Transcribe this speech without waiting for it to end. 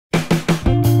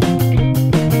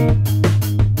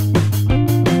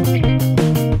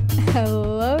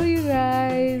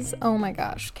Oh my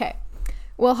gosh. Okay.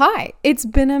 Well, hi. It's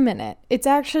been a minute. It's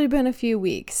actually been a few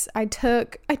weeks. I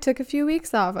took a few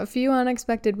weeks off, a few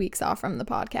unexpected weeks off from the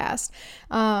podcast.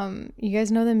 You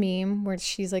guys know the meme where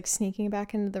she's like sneaking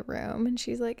back into the room and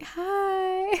she's like,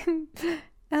 "Hi."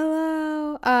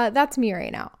 Hello. That's me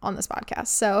right now on this podcast.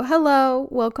 So, hello,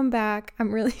 welcome back.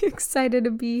 I'm really excited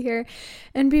to be here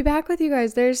and be back with you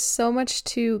guys. There's so much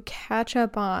to catch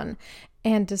up on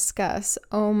and discuss.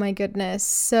 Oh my goodness.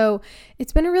 So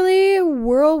it's been a really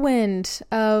whirlwind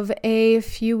of a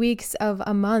few weeks of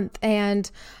a month, and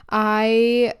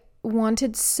I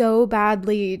wanted so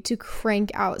badly to crank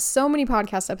out so many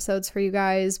podcast episodes for you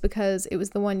guys because it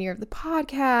was the 1 year of the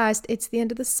podcast. It's the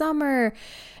end of the summer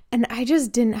and I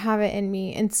just didn't have it in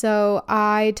me. And so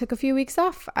I took a few weeks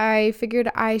off. I figured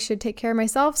I should take care of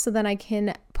myself so then I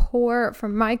can pour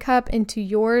from my cup into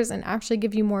yours and actually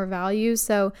give you more value.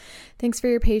 So thanks for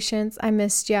your patience. I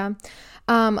missed you.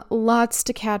 Lots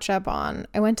to catch up on.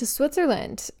 I went to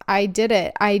Switzerland. I did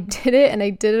it and I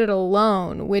did it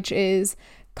alone, which is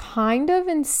kind of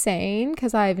insane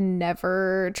because I've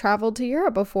never traveled to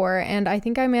Europe before, and I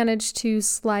think I managed to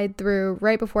slide through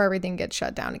right before everything gets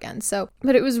shut down again.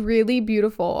 But it was really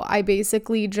beautiful. I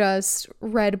basically just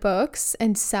read books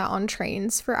and sat on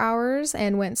trains for hours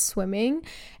and went swimming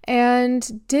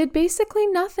and did basically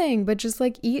nothing but just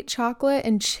like eat chocolate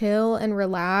and chill and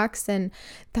relax. And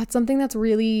that's something that's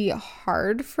really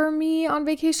hard for me on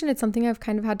vacation. It's something I've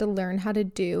kind of had to learn how to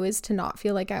do, is to not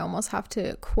feel like I almost have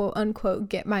to quote unquote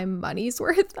get my money's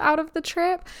worth out of the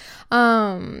trip.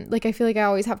 Like I feel like I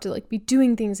always have to like be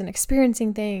doing things and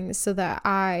experiencing things so that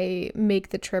I make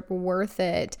the trip worth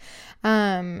it.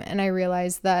 And I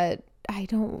realized that I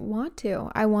don't want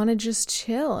to. I want to just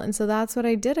chill. And so that's what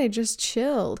I did. I just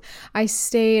chilled. I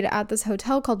stayed at this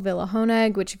hotel called Villa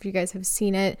Honegg, which if you guys have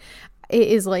seen it, it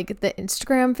is like the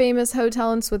Instagram famous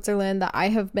hotel in Switzerland that I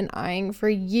have been eyeing for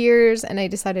years, and I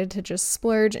decided to just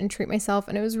splurge and treat myself,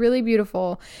 and it was really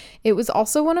beautiful. It was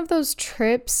also one of those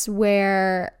trips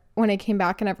where when I came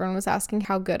back and everyone was asking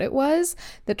how good it was,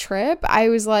 the trip, I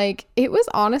was like, it was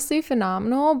honestly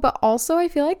phenomenal, but also I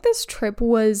feel like this trip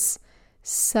was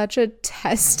such a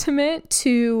testament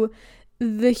to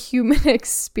the human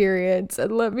experience.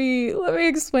 And let me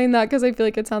explain that, because I feel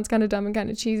like it sounds kind of dumb and kind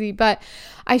of cheesy, but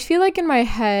I feel like in my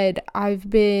head I've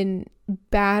been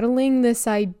battling this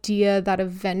idea that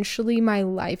eventually my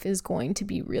life is going to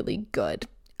be really good.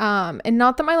 And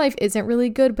not that my life isn't really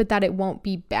good, but that it won't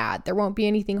be bad. There won't be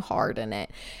anything hard in it.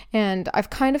 And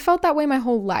I've kind of felt that way my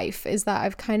whole life, is that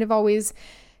I've kind of always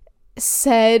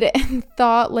said and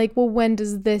thought like, well, when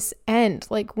does this end?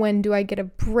 Like, when do I get a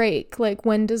break? Like,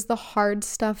 when does the hard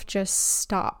stuff just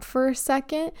stop for a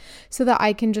second so that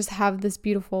I can just have this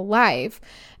beautiful life?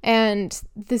 And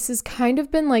this has kind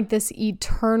of been like this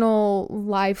eternal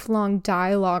lifelong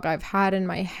dialogue I've had in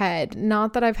my head.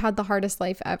 Not that I've had the hardest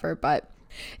life ever, but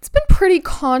it's been pretty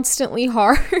constantly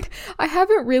hard. I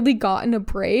haven't really gotten a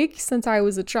break since I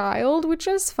was a child, which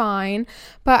is fine.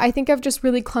 But I think I've just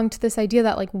really clung to this idea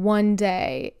that like one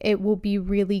day it will be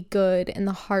really good and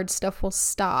the hard stuff will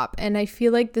stop. And I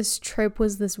feel like this trip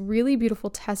was this really beautiful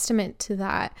testament to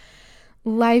that.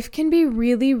 Life can be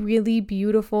really, really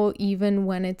beautiful even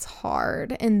when it's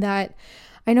hard. And that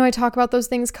I know I talk about those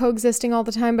things coexisting all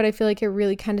the time, but I feel like it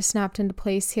really kind of snapped into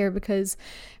place here because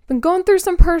I've been going through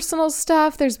some personal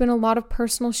stuff. There's been a lot of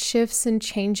personal shifts and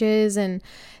changes and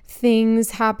things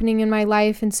happening in my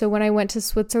life. And so when I went to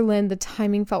Switzerland, the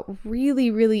timing felt really,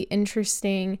 really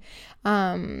interesting.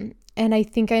 And I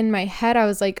think in my head, I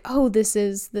was like, oh, this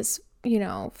is this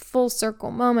full circle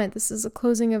moment. This is a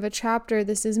closing of a chapter.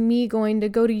 This is me going to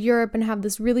go to Europe and have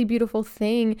this really beautiful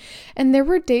thing. And there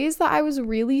were days that I was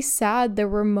really sad. There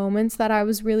were moments that I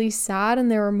was really sad, and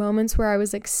there were moments where I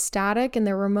was ecstatic, and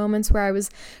there were moments where I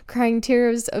was crying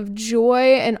tears of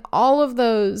joy, and all of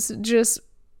those just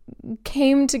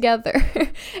came together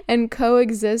and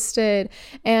coexisted.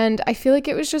 And I feel like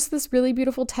it was just this really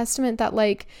beautiful testament that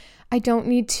like I don't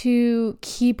need to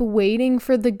keep waiting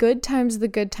for the good times. The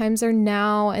good times are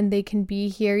now, and they can be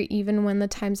here even when the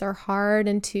times are hard,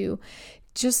 and to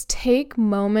just take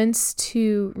moments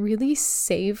to really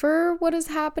savor what is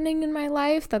happening in my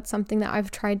life. That's something that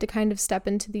I've tried to kind of step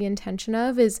into the intention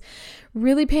of, is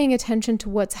really paying attention to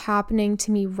what's happening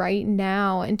to me right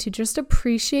now and to just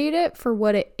appreciate it for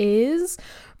what it is,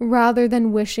 rather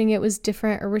than wishing it was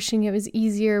different or wishing it was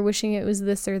easier, wishing it was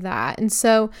this or that. And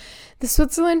so the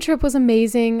Switzerland trip was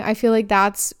amazing. I feel like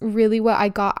that's really what I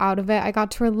got out of it. I got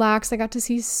to relax. I got to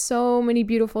see so many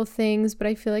beautiful things, but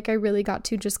I feel like I really got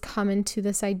to just come into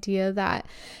this idea that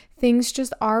things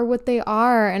just are what they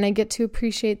are, and I get to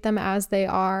appreciate them as they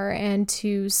are and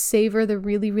to savor the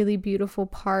really, really beautiful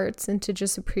parts and to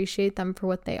just appreciate them for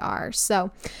what they are.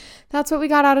 So that's what we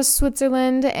got out of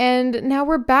Switzerland, and now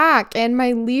we're back, and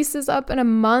my lease is up in a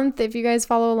month. If you guys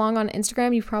follow along on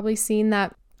Instagram, you've probably seen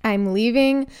that I'm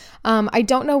leaving. I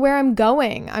don't know where I'm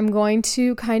going. I'm going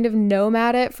to kind of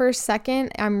nomad it for a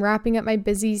second. I'm wrapping up my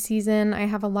busy season. I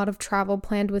have a lot of travel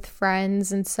planned with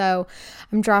friends, and so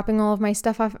I'm dropping all of my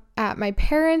stuff off at my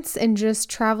parents and just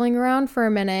traveling around for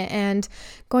a minute and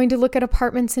going to look at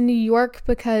apartments in New York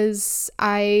because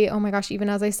oh my gosh, even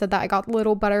as I said that, I got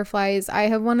little butterflies. I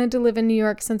have wanted to live in New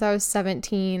York since I was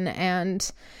 17,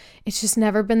 and it's just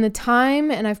never been the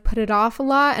time, and I've put it off a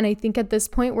lot. And I think at this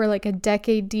point we're like a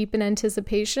decade deep in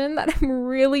anticipation that I'm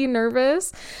really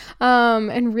nervous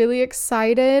and really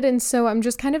excited. And so I'm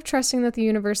just kind of trusting that the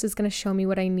universe is going to show me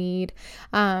what I need.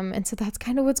 And so that's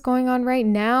kind of what's going on right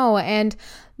now. And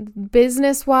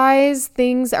business wise,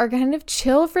 things are kind of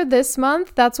chill for this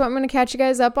month. That's what I'm going to catch you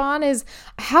guys up on. Is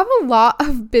I have a lot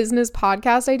of business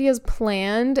podcast ideas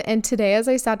planned, and today as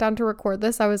I sat down to record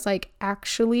this, I was like,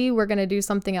 actually we're going to do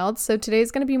something else. So today's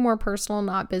going to be more personal,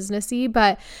 not businessy,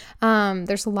 but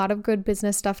there's a lot of good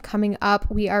business stuff coming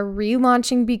up. We are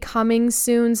relaunching Becoming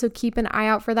soon, so keep an eye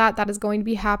out for that. That is going to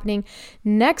be happening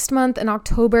next month in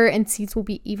October, and seats will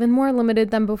be even more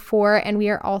limited than before, and we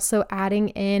are also adding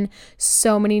in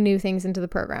so many new things into the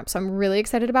program. So I'm really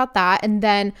excited about that. And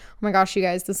then, oh my gosh, you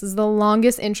guys, this is the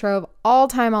longest intro of all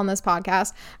time on this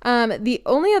podcast. The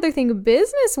only other thing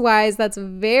business-wise that's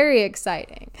very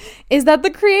exciting is that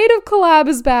the Creative Collab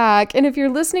is back. And if you're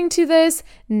listening to this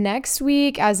next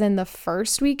week, as in the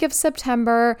first week of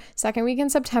September, second week in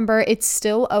September, it's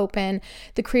still open.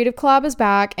 The Creative Collab is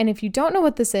back. And if you don't know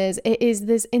what this is, it is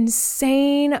this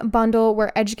insane bundle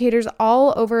where educators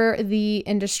all over the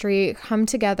industry come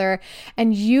together,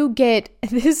 and you get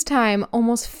this time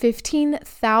almost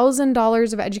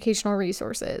 $15,000 of educational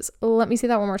resources. Let me say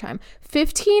that one more time.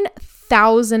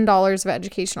 $15,000 of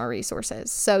educational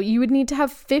resources. So you would need to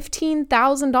have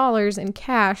 $15,000 in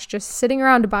cash just sitting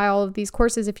around to buy all of these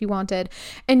courses if you wanted,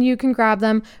 and you can grab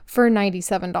them for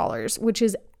 $97, which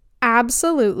is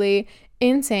absolutely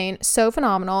insane, so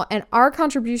phenomenal. And our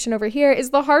contribution over here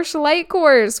is the Harsh Light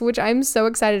course, which I'm so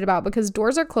excited about because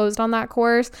doors are closed on that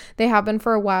course. They have been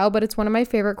for a while, but it's one of my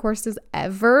favorite courses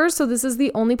ever. So this is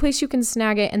the only place you can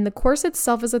snag it. And the course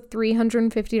itself is a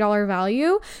 $350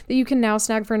 value that you can now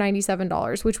snag for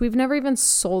 $97, which we've never even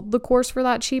sold the course for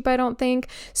that cheap, I don't think.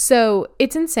 So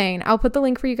it's insane. I'll put the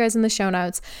link for you guys in the show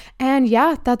notes. And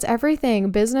yeah, that's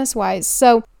everything business wise.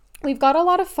 So we've got a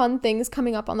lot of fun things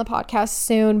coming up on the podcast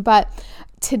soon, but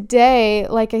today,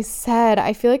 like I said,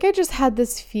 I feel like I just had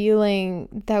this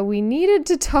feeling that we needed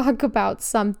to talk about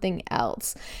something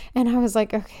else. And I was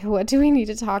like, okay, what do we need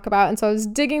to talk about? And so I was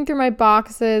digging through my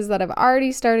boxes that I've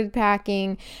already started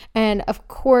packing. And of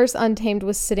course, Untamed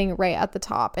was sitting right at the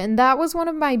top. And that was one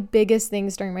of my biggest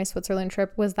things during my Switzerland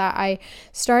trip, was that I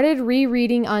started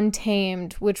rereading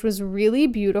Untamed, which was really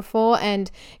beautiful.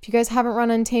 And if you guys haven't run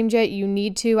Untamed yet, you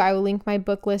need to. I will link my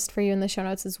book list for you in the show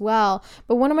notes as well.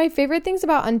 But one of my favorite things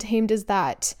about Untamed is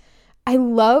that I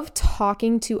love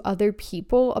talking to other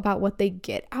people about what they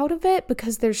get out of it,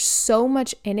 because there's so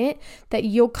much in it that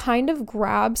you'll kind of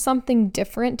grab something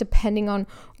different depending on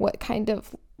what kind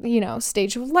of,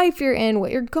 stage of life you're in,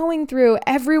 what you're going through.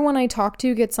 Everyone I talk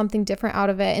to gets something different out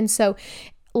of it. And so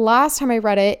last time I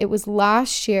read it, it was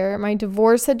last year. My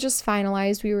divorce had just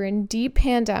finalized. We were in deep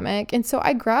pandemic. And so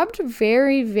I grabbed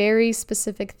very, very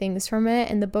specific things from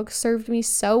it. And the book served me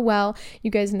so well.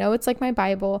 You guys know it's like my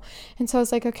Bible. And so I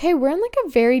was like, okay, we're in like a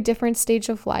very different stage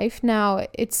of life now.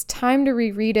 It's time to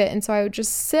reread it. And so I would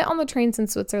just sit on the trains in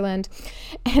Switzerland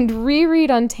and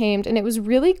reread Untamed. And it was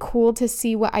really cool to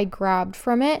see what I grabbed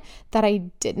from it that I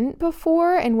didn't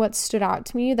before, and what stood out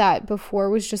to me that before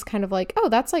was just kind of like, oh,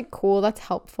 that's like cool. That's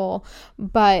helpful.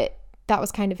 But that was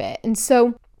kind of it. And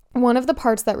so one of the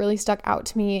parts that really stuck out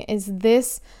to me is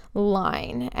this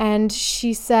line. And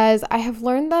she says, I have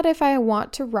learned that if I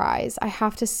want to rise, I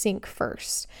have to sink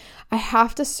first. I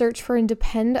have to search for and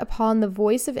depend upon the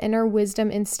voice of inner wisdom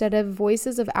instead of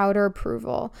voices of outer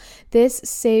approval. This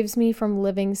saves me from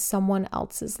living someone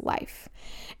else's life.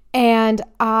 And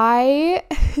I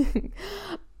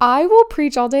will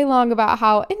preach all day long about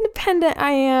how independent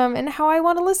I am and how I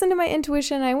want to listen to my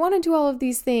intuition. I want to do all of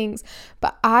these things,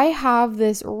 but I have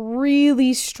this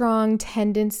really strong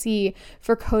tendency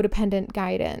for codependent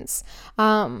guidance.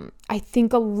 I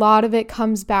think a lot of it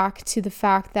comes back to the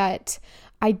fact that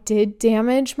I did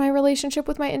damage my relationship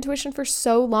with my intuition for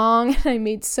so long, and I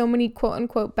made so many quote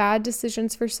unquote bad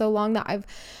decisions for so long that I've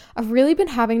really been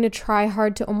having to try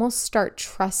hard to almost start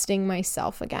trusting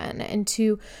myself again, and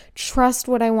to trust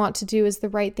what I want to do is the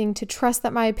right thing, to trust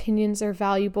that my opinions are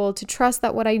valuable, to trust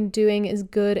that what I'm doing is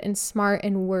good and smart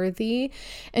and worthy.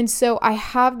 And so I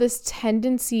have this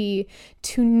tendency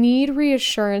to need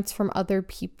reassurance from other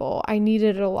people. I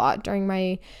needed it a lot during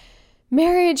my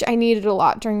marriage. I needed it a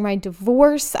lot during my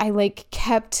divorce. I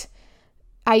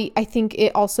think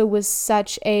it also was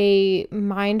such a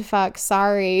mind fuck,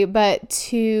 sorry, but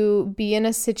to be in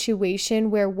a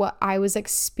situation where what I was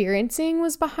experiencing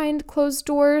was behind closed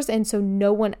doors, and so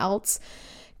no one else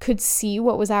could see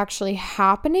what was actually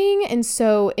happening. And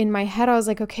so in my head, I was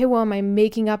like, okay, well, am I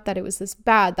making up that it was this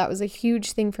bad? That was a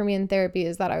huge thing for me in therapy,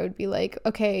 is that I would be like,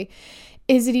 okay,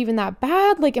 is it even that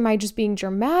bad? Like, am I just being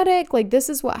dramatic? Like, this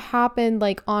is what happened,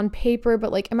 like, on paper,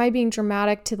 but like, am I being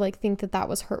dramatic to like think that that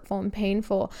was hurtful and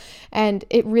painful? And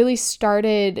it really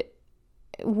started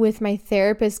with my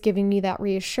therapist giving me that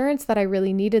reassurance that I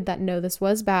really needed, that no, this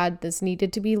was bad. This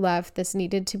needed to be left. This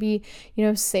needed to be,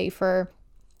 safer.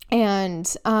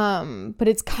 And, but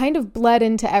it's kind of bled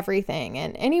into everything.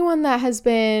 And anyone that has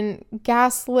been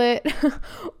gaslit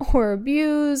or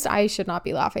abused, I should not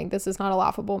be laughing. This is not a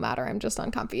laughable matter. I'm just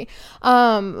uncomfy.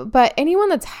 But anyone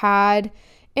that's had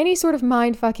any sort of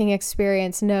mind fucking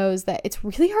experience knows that it's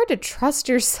really hard to trust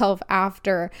yourself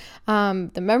after.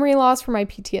 The memory loss from my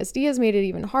PTSD has made it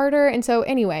even harder. And so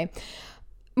anyway,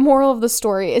 moral of the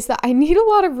story is that I need a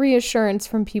lot of reassurance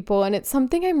from people, and it's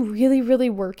something I'm really, really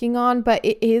working on, but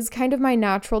it is kind of my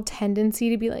natural tendency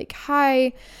to be like,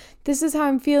 hi, this is how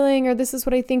I'm feeling, or this is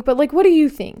what I think, but like, what do you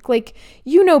think? Like,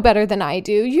 you know better than I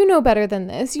do. You know better than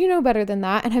this. You know better than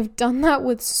that. And I've done that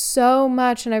with so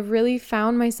much, and I've really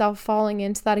found myself falling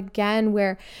into that again,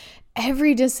 where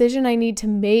every decision I need to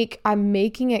make, I'm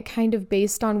making it kind of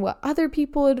based on what other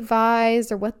people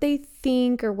advise or what they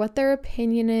think or what their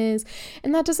opinion is.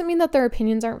 And that doesn't mean that their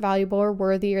opinions aren't valuable or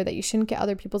worthy, or that you shouldn't get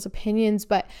other people's opinions,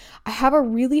 but I have a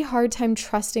really hard time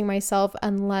trusting myself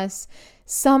unless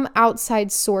some outside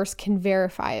source can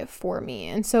verify it for me.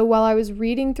 And so while I was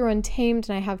reading through Untamed,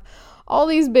 and I have all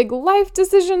these big life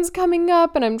decisions coming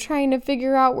up, and I'm trying to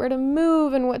figure out where to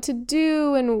move and what to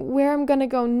do and where I'm going to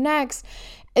go next,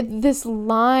 this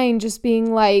line just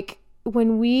being like,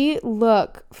 when we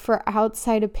look for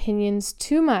outside opinions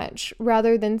too much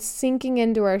rather than sinking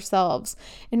into ourselves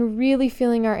and really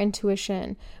feeling our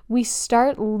intuition, we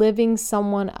start living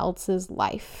someone else's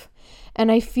life.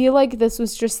 And I feel like this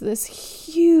was just this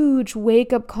huge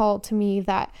wake-up call to me,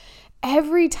 that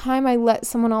every time I let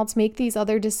someone else make these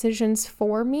other decisions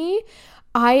for me,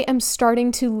 I am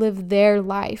starting to live their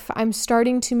life. I'm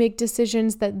starting to make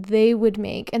decisions that they would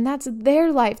make. And that's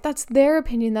their life. That's their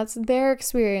opinion. That's their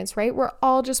experience, right? We're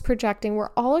all just projecting.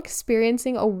 We're all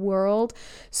experiencing a world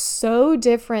so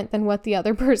different than what the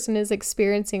other person is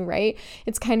experiencing, right?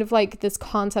 It's kind of like this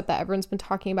concept that everyone's been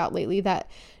talking about lately, that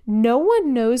no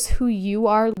one knows who you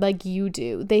are like you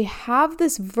do. They have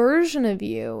this version of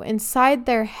you inside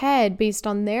their head based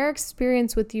on their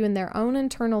experience with you and their own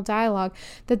internal dialogue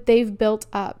that they've built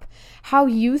up. How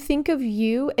you think of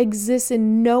you exists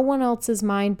in no one else's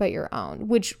mind but your own,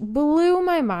 which blew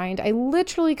my mind. I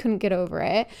literally couldn't get over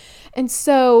it. And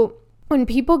so when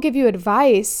people give you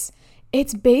advice,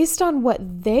 it's based on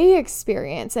what they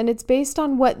experience, and it's based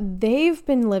on what they've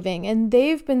been living and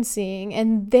they've been seeing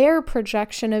and their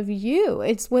projection of you.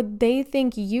 It's what they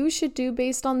think you should do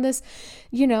based on this,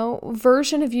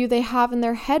 version of you they have in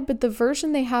their head, but the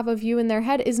version they have of you in their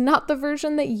head is not the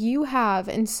version that you have.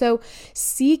 And so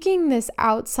seeking this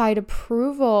outside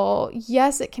approval,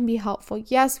 yes, it can be helpful.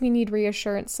 Yes, we need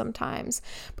reassurance sometimes.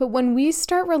 But when we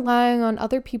start relying on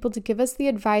other people to give us the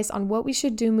advice on what we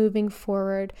should do moving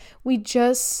forward, we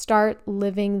just start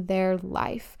living their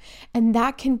life. And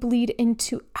that can bleed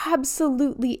into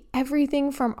absolutely everything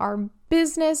from our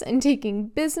business and taking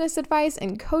business advice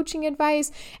and coaching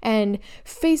advice and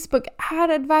Facebook ad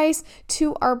advice,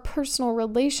 to our personal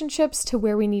relationships, to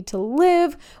where we need to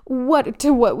live,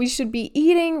 what we should be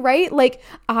eating, right? Like,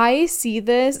 I see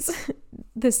this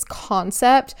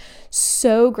concept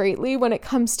so greatly when it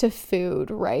comes to food,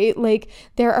 right? Like,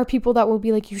 there are people that will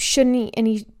be like, you shouldn't eat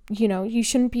any you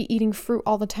shouldn't be eating fruit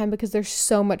all the time because there's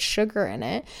so much sugar in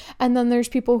it. And then there's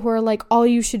people who are like, all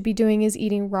you should be doing is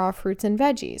eating raw fruits and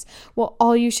veggies. Well,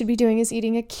 all you should be doing is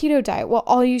eating a keto diet. Well,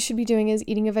 all you should be doing is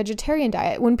eating a vegetarian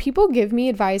diet. When people give me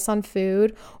advice on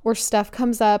food or stuff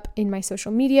comes up in my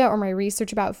social media or my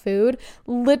research about food,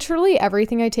 literally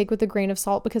everything I take with a grain of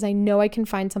salt, because I know I can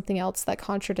find something else that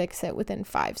contradicts it within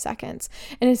 5 seconds.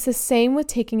 And it's the same with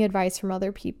taking advice from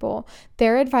other people.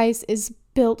 Their advice is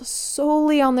built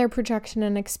solely on their projection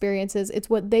and experiences. It's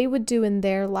what they would do in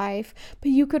their life, but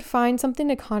you could find something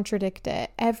to contradict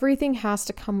it. Everything has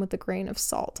to come with a grain of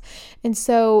salt. And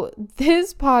so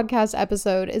this podcast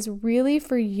episode is really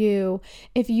for you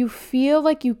if you feel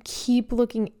like you keep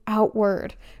looking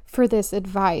outward for this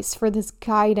advice, for this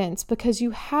guidance, because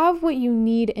you have what you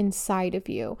need inside of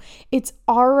you. It's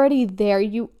already there.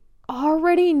 You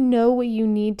already know what you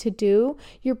need to do.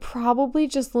 You're probably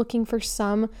just looking for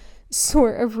some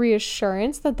sort of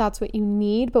reassurance that that's what you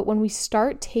need. But when we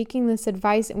start taking this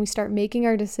advice and we start making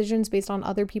our decisions based on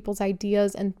other people's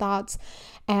ideas and thoughts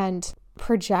and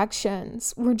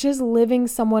projections, we're just living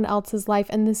someone else's life.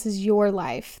 And this is your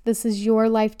life. This is your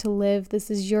life to live. This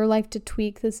is your life to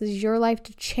tweak. This is your life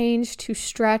to change, to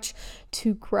stretch,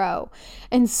 to grow.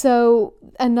 And so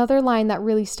another line that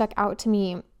really stuck out to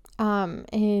me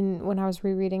when I was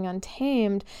rereading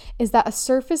Untamed is that a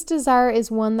surface desire is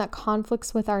one that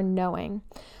conflicts with our knowing.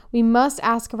 We must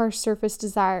ask of our surface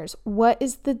desires, what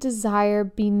is the desire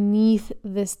beneath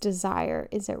this desire?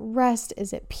 Is it rest?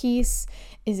 Is it peace?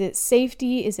 Is it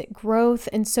safety? Is it growth?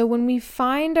 And so when we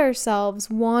find ourselves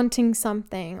wanting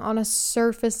something on a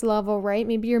surface level, right?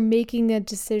 Maybe you're making a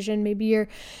decision, maybe you're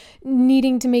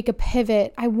needing to make a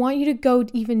pivot. I want you to go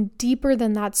even deeper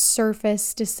than that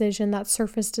surface decision, that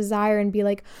surface desire, and be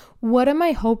like, what am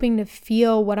I hoping to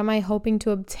feel? What am I hoping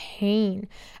to obtain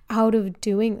out of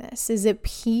doing this? Is it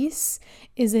peace?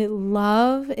 Is it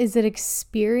love? Is it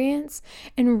experience?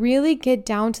 And really get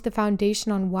down to the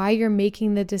foundation on why you're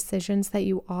making the decisions that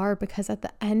you are, because at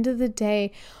the end of the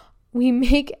day, we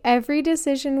make every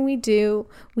decision we do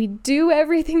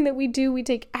everything that we do, we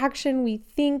take action, we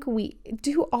think, we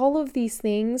do all of these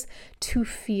things to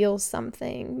feel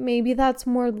something. Maybe that's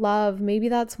more love, maybe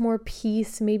that's more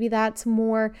peace, maybe that's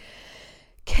more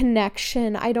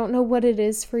connection. I don't know what it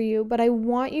is for you, but I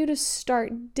want you to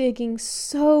start digging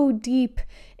so deep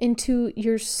into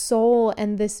your soul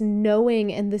and this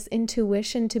knowing and this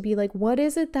intuition to be like, what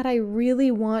is it that I really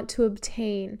want to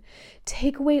obtain?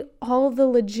 Take away all the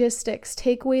logistics,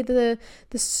 take away the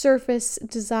surface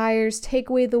desires, take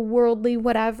away the worldly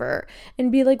whatever,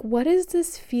 and be like, what is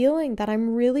this feeling that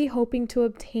I'm really hoping to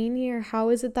obtain here? How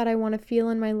is it that I want to feel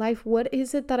in my life? What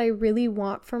is it that I really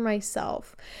want for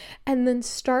myself? And then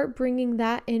start bringing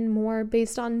that in more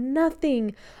based on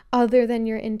nothing other than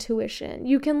your intuition.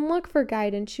 You can look for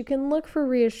guidance, you can look for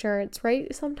reassurance,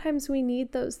 right? Sometimes we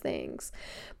need those things,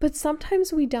 but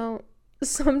sometimes we don't.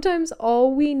 Sometimes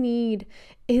all we need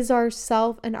is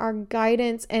ourself and our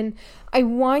guidance. And I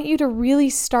want you to really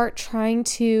start trying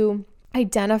to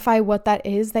identify what that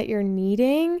is that you're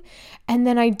needing, and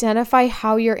then identify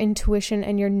how your intuition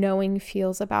and your knowing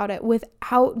feels about it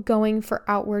without going for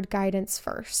outward guidance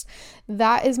first.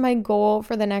 That is my goal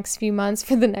for the next few months,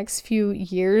 for the next few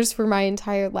years, for my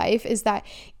entire life, is that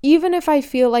even if I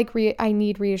feel like I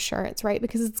need reassurance, right?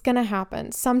 Because it's going to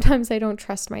happen. Sometimes I don't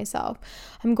trust myself.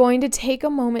 I'm going to take a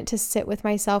moment to sit with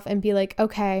myself and be like,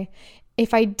 okay,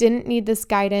 if I didn't need this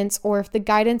guidance, or if the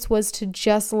guidance was to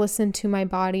just listen to my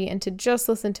body and to just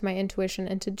listen to my intuition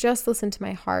and to just listen to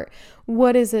my heart,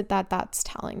 what is it that that's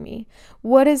telling me?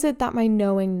 What is it that my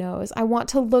knowing knows? I want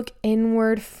to look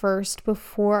inward first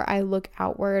before I look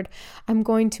outward. I'm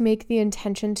going to make the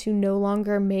intention to no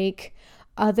longer make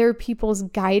other people's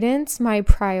guidance my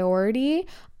priority.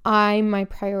 I'm my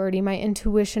priority. My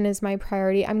intuition is my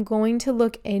priority. I'm going to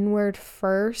look inward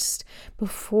first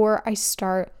before I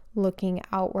start looking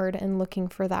outward and looking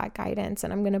for that guidance.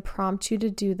 And I'm going to prompt you to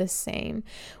do the same.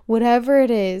 Whatever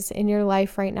it is in your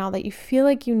life right now that you feel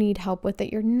like you need help with,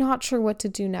 that you're not sure what to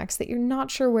do next, that you're not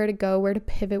sure where to go, where to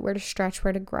pivot, where to stretch,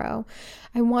 where to grow,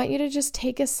 I want you to just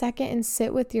take a second and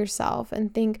sit with yourself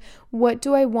and think, what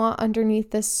do I want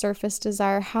underneath this surface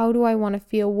desire? How do I want to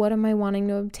feel? What am I wanting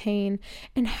to obtain?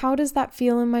 And how does that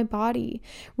feel in my body?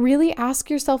 Really ask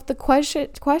yourself the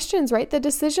questions, right? The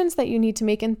decisions that you need to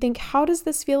make, and think, how does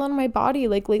this feel in my body?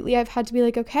 Like lately I've had to be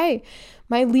like, okay,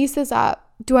 my lease is up.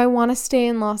 Do I want to stay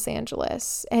in Los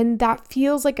Angeles? And that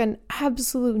feels like an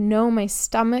absolute no. My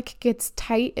stomach gets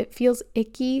tight. It feels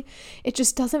icky. It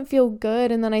just doesn't feel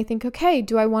good. And then I think, okay,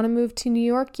 do I want to move to New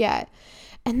York yet?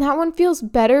 And that one feels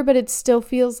better, but it still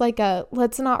feels like a,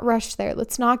 let's not rush there.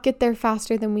 Let's not get there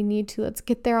faster than we need to. Let's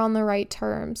get there on the right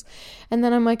terms. And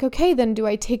then I'm like, okay, then do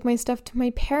I take my stuff to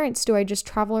my parents? Do I just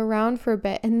travel around for a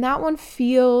bit? And that one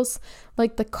feels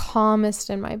like the calmest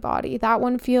in my body. That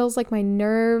one feels like my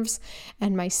nerves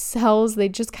and my cells, they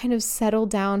just kind of settle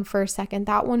down for a second.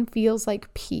 That one feels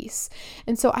like peace.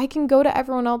 And so I can go to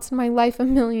everyone else in my life a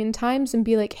million times and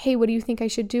be like, hey, what do you think I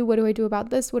should do? What do I do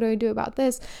about this? What do I do about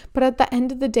this? But at the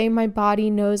end of the day, my body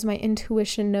knows, my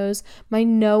intuition knows, my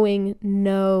knowing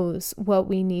knows what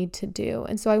we need to do.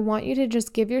 And so I want you to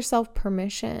just give yourself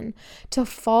permission to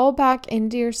fall back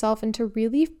into yourself and to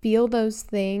really feel those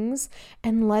things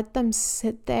and let them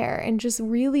sit there and just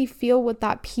really feel what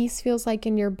that peace feels like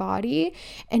in your body,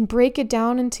 and break it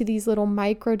down into these little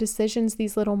micro decisions,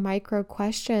 these little micro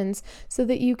questions, so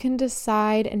that you can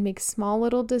decide and make small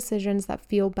little decisions that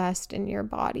feel best in your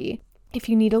body. If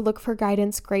you need to look for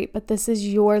guidance, great, but this is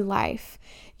your life.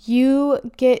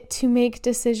 You get to make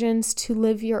decisions to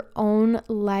live your own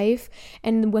life.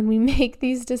 And when we make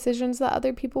these decisions that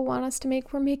other people want us to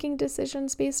make, we're making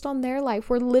decisions based on their life.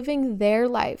 We're living their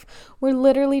life. We're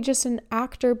literally just an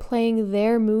actor playing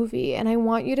their movie. And I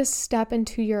want you to step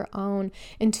into your own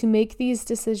and to make these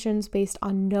decisions based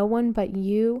on no one but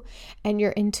you and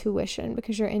your intuition,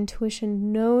 because your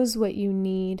intuition knows what you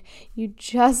need. You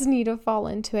just need to fall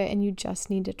into it, and you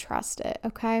just need to trust it.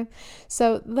 Okay.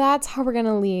 So that's how we're going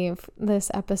to leave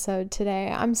this episode today.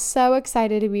 I'm so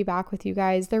excited to be back with you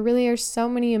guys. There really are so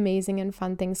many amazing and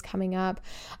fun things coming up.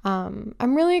 I'm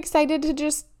really excited to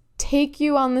just take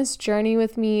you on this journey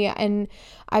with me, and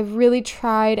I've really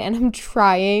tried, and I'm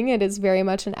trying, it is very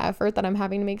much an effort that I'm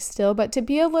having to make still, but to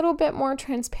be a little bit more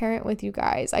transparent with you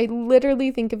guys. I literally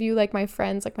think of you like my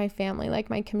friends, like my family, like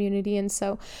my community, and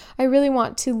so I really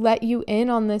want to let you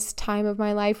in on this time of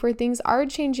my life where things are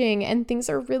changing and things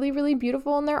are really, really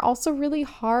beautiful, and they're also really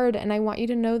hard, and I want you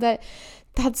to know that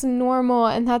that's normal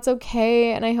and that's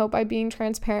okay. And I hope by being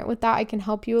transparent with that, I can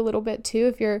help you a little bit too.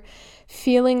 If you're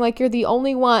feeling like you're the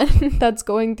only one that's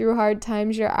going through hard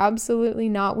times, you're absolutely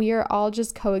not. We are all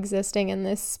just coexisting in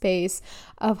this space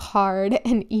of hard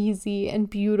and easy and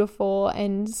beautiful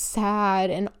and sad,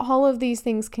 and all of these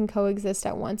things can coexist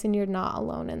at once, and you're not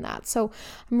alone in that. So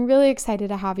I'm really excited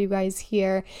to have you guys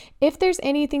here. If there's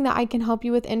anything that I can help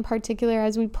you with in particular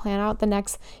as we plan out the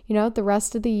next, the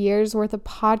rest of the year's worth of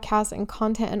podcasts and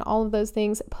content and all of those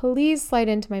things, please slide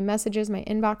into my messages, my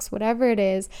inbox, whatever it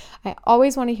is. I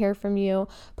always want to hear from you.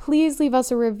 Please leave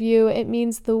us a review. It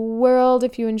means the world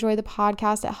if you enjoy the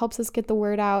podcast. It helps us get the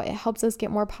word out. It helps us get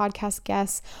more podcast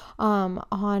guests on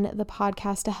the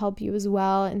podcast to help you as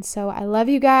well. And so I love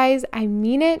you guys. I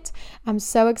mean it. I'm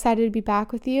so excited to be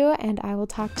back with you, and I will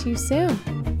talk to you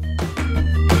soon.